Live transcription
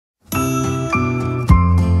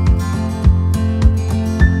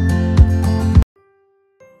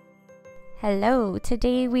Hello,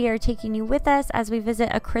 today we are taking you with us as we visit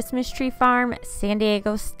a Christmas tree farm, San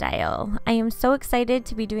Diego style. I am so excited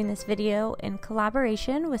to be doing this video in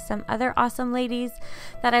collaboration with some other awesome ladies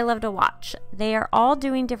that I love to watch. They are all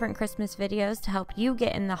doing different Christmas videos to help you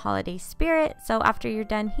get in the holiday spirit, so after you're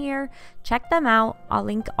done here, check them out. I'll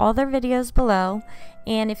link all their videos below,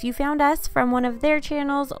 and if you found us from one of their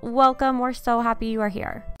channels, welcome. We're so happy you are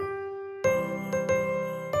here.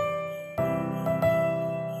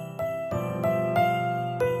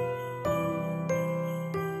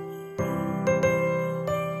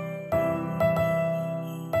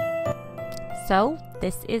 So,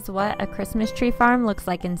 this is what a Christmas tree farm looks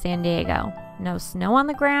like in San Diego. No snow on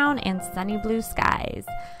the ground and sunny blue skies.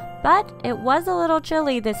 But it was a little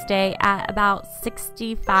chilly this day at about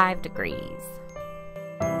 65 degrees.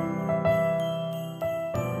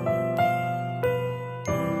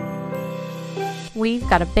 We've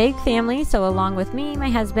got a big family, so along with me, my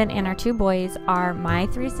husband, and our two boys are my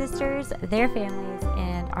three sisters, their families,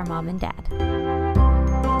 and our mom and dad.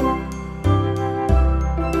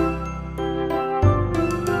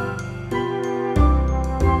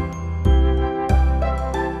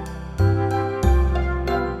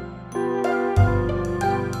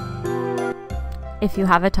 If you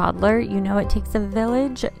have a toddler, you know it takes a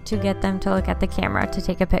village to get them to look at the camera to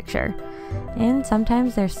take a picture. And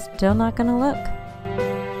sometimes they're still not going to look.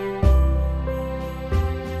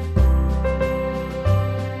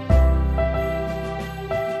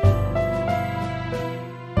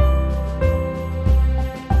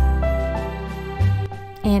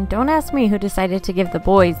 And don't ask me who decided to give the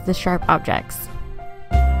boys the sharp objects.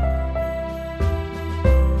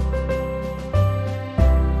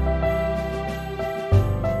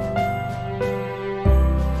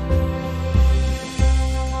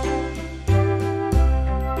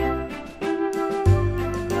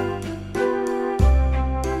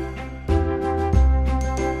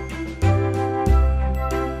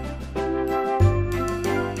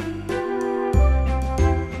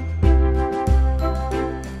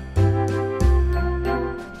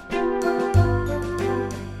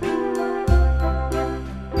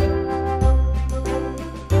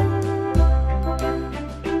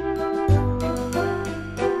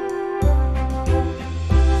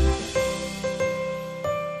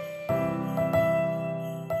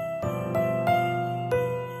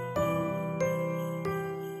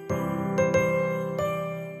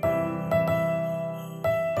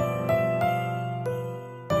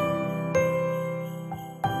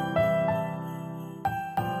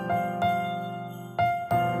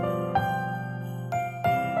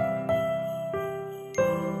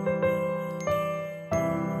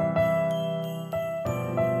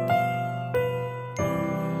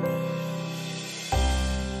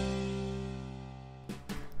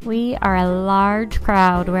 We are a large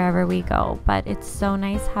crowd wherever we go, but it's so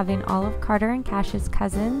nice having all of Carter and Cash's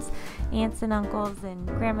cousins, aunts and uncles, and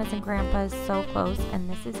grandmas and grandpas so close, and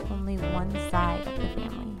this is only one side of the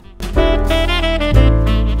family.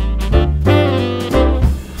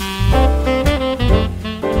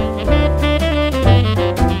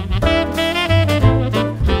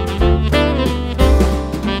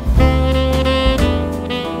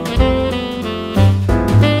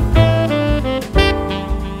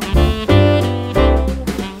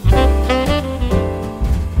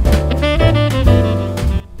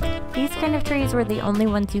 Were the only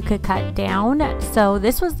ones you could cut down, so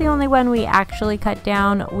this was the only one we actually cut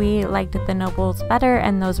down. We liked the nobles better,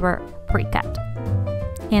 and those were pre-cut.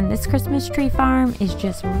 And this Christmas tree farm is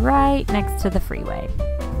just right next to the freeway.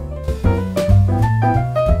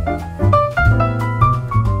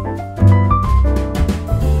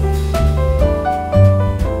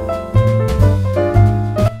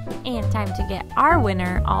 And time to get our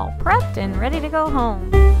winner all prepped and ready to go home.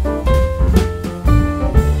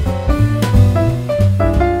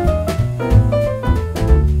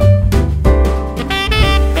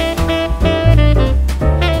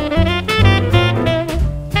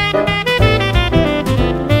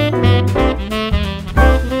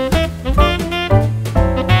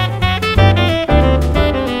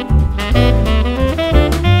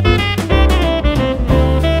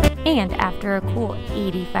 After a cool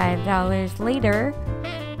 $85 later,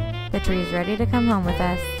 the tree is ready to come home with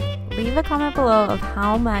us. Leave a comment below of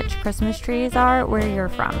how much Christmas trees are where you're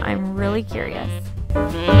from. I'm really curious.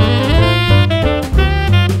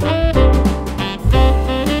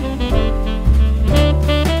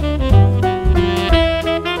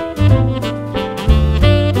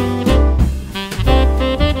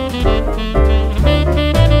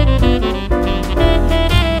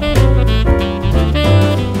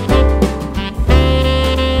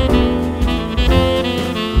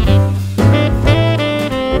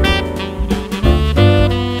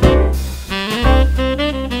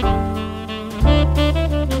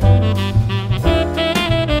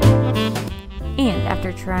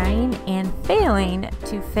 after trying and failing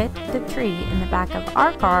to fit the tree in the back of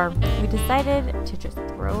our car, we decided to just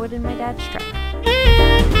throw it in my dad's truck.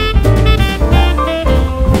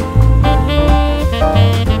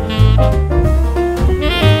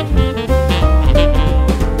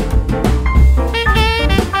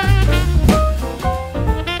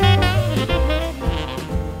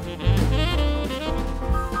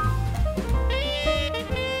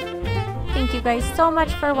 Thank you guys so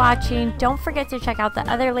much for watching. Don't forget to check out the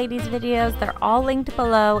other ladies' videos. They're all linked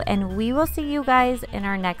below, and we will see you guys in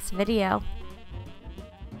our next video.